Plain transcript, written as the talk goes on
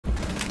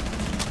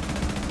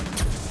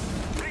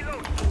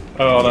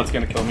Oh, that's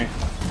gonna kill me.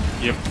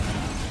 Yep.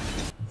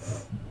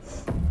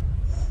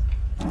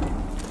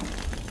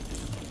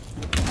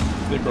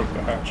 They broke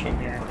the hatch in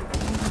here.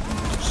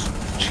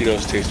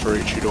 Cheetos taste very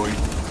Cheeto-y.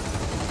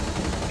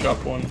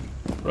 Dropped one.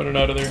 Running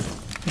out of there.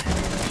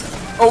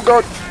 Oh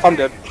god, I'm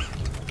dead.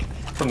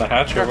 From the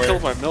hatch or I where?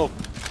 killed my milk.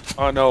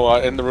 Oh no,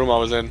 in the room I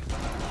was in.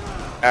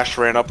 Ash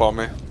ran up on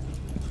me.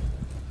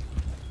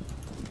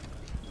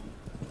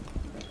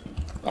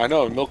 I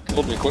know, milk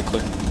killed me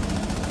quickly.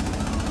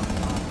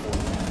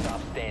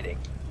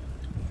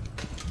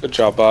 Good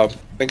job, Bob.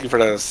 Thank you for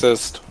that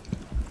assist.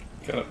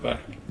 Got it back.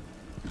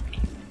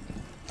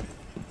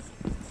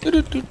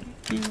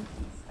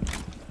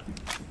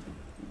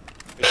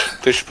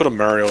 They should put a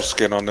Mario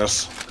skin on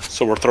this,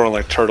 so we're throwing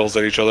like turtles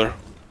at each other.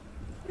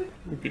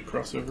 A good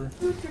crossover.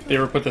 If they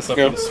ever put this up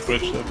Yep. on the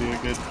Switch, that'd be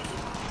a good.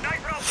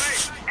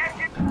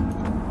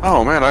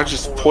 Oh man, I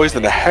just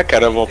poisoned the heck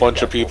out of a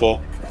bunch of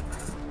people.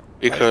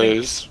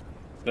 Because...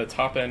 The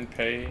top end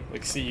pay,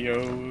 like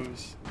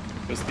CEOs,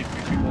 those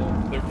people,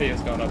 their pay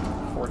has gone up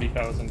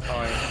 40,000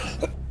 times.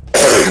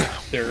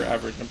 Their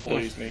average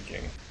employee's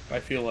making. I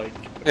feel like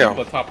the people at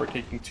the top are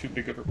taking too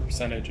big of a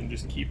percentage and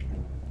just keep.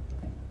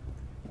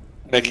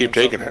 They keep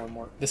taking it.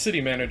 More. The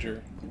city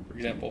manager, for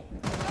example,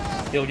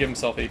 he'll give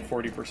himself a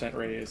 40%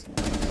 raise,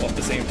 while at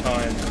the same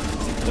time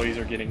his employees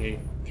are getting a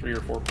 3 or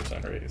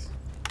 4% raise.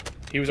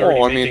 He was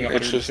already making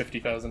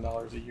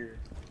 $150,000 a year.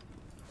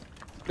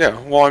 Yeah,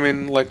 well, I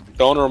mean, like,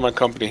 the owner of my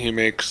company, he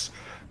makes,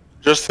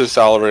 just his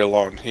salary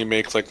alone, he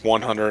makes like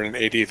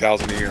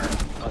 $180,000 a year.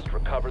 Must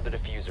recover the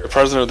diffuser. The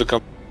president of the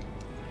company.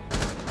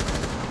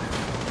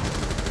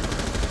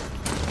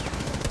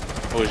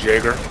 Oh, is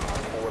Jaeger?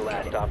 4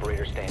 last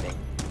operator standing.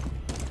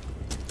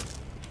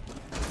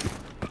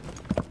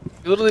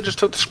 You literally just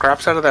took the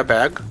scraps out of that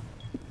bag?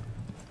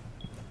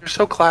 You're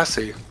so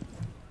classy.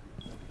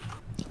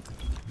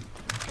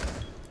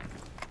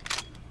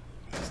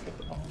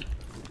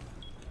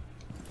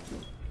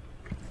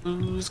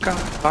 Who's got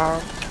a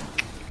bomb?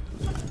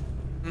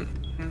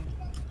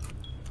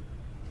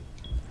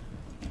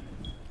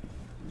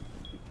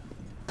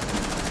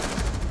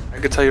 I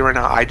can tell you right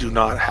now, I do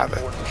not have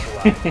it.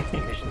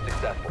 Mission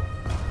successful.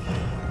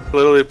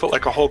 Literally put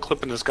like a whole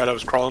clip in this guy that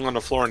was crawling on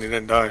the floor and he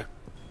didn't die.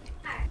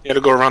 He had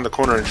to go around the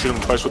corner and shoot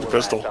him twice with a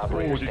pistol.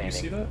 Oh, did you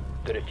see that?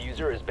 The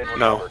diffuser has been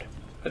No. recovered.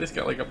 I just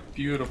got like a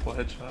beautiful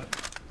headshot.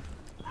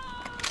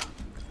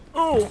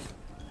 Oh!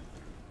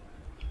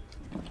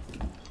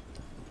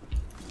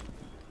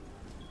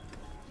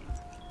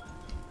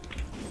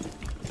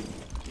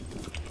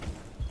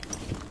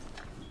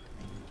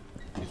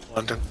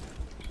 London.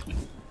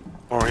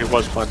 Or he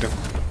was London.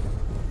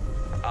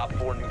 Op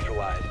 4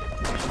 neutralized.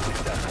 Mission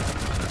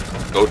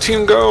successful. Go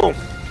team, go!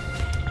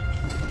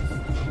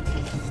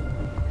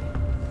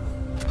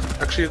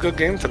 Actually a good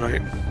game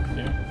tonight.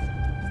 Yeah.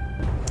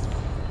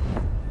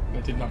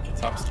 I did not get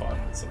top spot,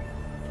 so.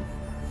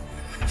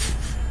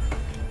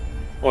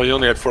 Well, you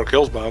only had 4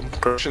 kills, Bob.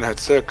 Christian had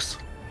 6.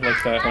 I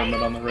like that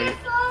helmet on the right.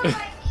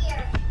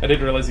 I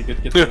didn't realize you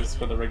could get those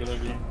for the regular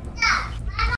game.